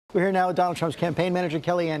We're here now with Donald Trump's campaign manager,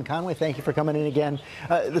 Kellyanne Conway. Thank you for coming in again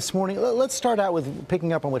this morning. Let's start out with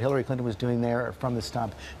picking up on what Hillary Clinton was doing there from the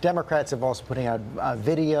stump. Democrats have also putting out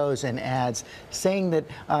videos and ads saying that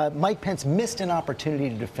Mike Pence missed an opportunity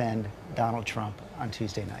to defend Donald Trump on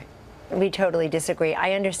Tuesday night. We totally disagree.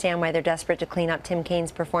 I understand why they're desperate to clean up Tim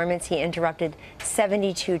Kaine's performance. He interrupted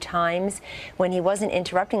 72 times. When he wasn't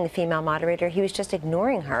interrupting the female moderator, he was just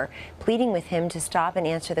ignoring her, pleading with him to stop and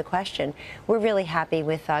answer the question. We're really happy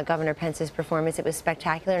with Governor Pence's performance. It was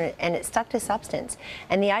spectacular, and it stuck to substance.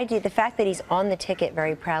 And the fact that he's on the ticket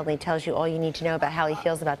very proudly tells you all you need to know about how he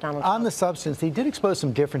feels about Donald Trump. On the substance, he did expose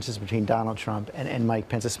some differences between Donald Trump and Mike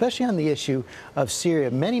Pence, especially on the issue of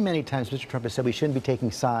Syria. Many, many times Mr. Trump has said we shouldn't be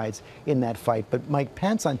taking sides in that fight. But Mike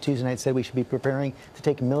Pence on Tuesday night said we should be preparing to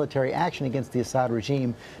take military action against the Assad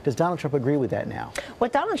regime. Does Donald Trump agree with that now?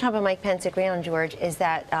 What Donald Trump and Mike Pence agree on, George, is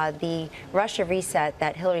that the Russia reset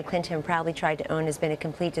that Hillary Clinton proudly tried to own has been a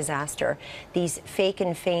complete disaster. These fake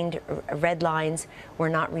and feigned red lines were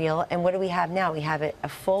not real. And what do we have now? We have a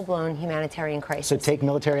full-blown humanitarian crisis. So take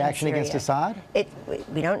military action against Assad?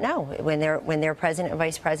 We don't know. When they're president and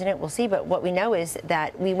vice president, we'll see. But what we know is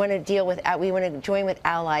that we want to join with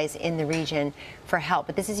allies in the region for help.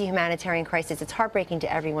 But this is a humanitarian crisis. It's heartbreaking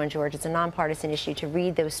to everyone, George. It's a nonpartisan issue to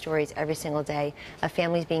read those stories every single day of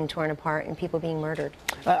families being torn apart and people being murdered.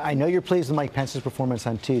 I know you're pleased with Mike Pence's performance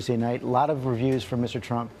on Tuesday night. A lot of reviews from Mr.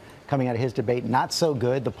 Trump coming out of his debate, not so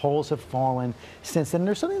good. The polls have fallen since then.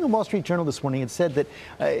 There's something in the Wall Street Journal this morning. It said that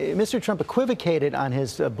Mr. Trump equivocated on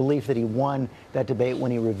his belief that he won that debate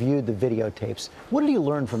when he reviewed the videotapes. What did he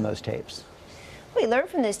learn from those tapes? We learned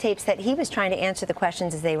from those tapes that he was trying to answer the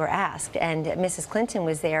questions as they were asked, and Mrs. Clinton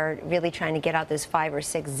was there really trying to get out those 5 or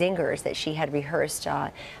 6 zingers that she had rehearsed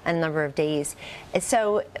a number of days. And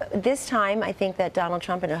so this time, I think that Donald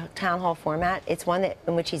Trump in a town hall format, it's one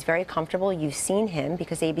in which he's very comfortable. You've seen him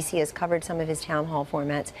because ABC has covered some of his town hall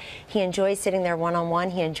formats. He enjoys sitting there one-on-one.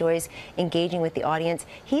 He enjoys engaging with the audience.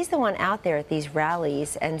 He's the one out there at these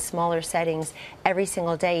rallies and smaller settings every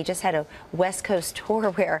single day. He just had a West Coast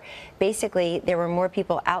tour where basically there were more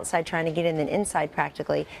people outside trying to get in than inside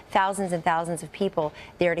practically. Thousands and thousands of people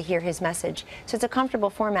there to hear his message. So it's a comfortable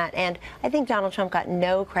format, and I think Donald Trump got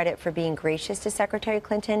no credit for being gracious to Secretary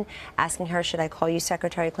Clinton, asking her, should I call you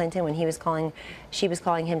Secretary Clinton, when she was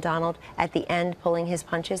calling him Donald. At the end, pulling his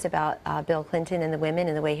punches about Bill Clinton and the women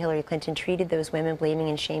and the way Hillary Clinton treated those women, blaming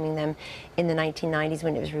and shaming them in the 1990s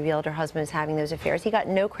when it was revealed her husband was having those affairs. He got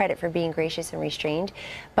no credit for being gracious and restrained,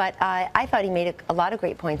 but I thought he made a lot of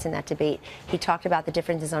great points in that debate. He talked about the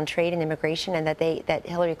differences on trade and immigration, and that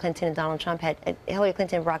Hillary Clinton and Donald Trump Hillary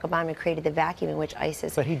Clinton and Barack Obama created the vacuum in which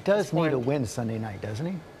ISIS. But he does need a win Sunday night, doesn't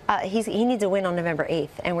he? He needs a win on November 8th,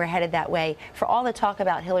 and we're headed that way. For all the talk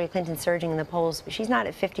about Hillary Clinton surging in the polls, she's not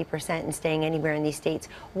at 50% and staying anywhere in these states.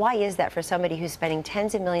 Why is that for somebody who's spending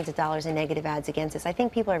tens of millions of dollars in negative ads against us? I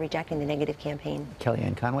think people are rejecting the negative campaign.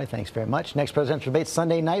 Kellyanne Conway, thanks very much. Next presidential debate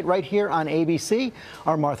Sunday night right here on ABC.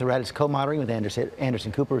 Our Martha Raddatz is co-moderating with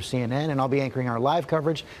Anderson Cooper of CNN, and I'll be anchoring our live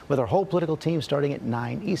coverage with our whole political team starting at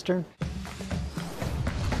 9 Eastern.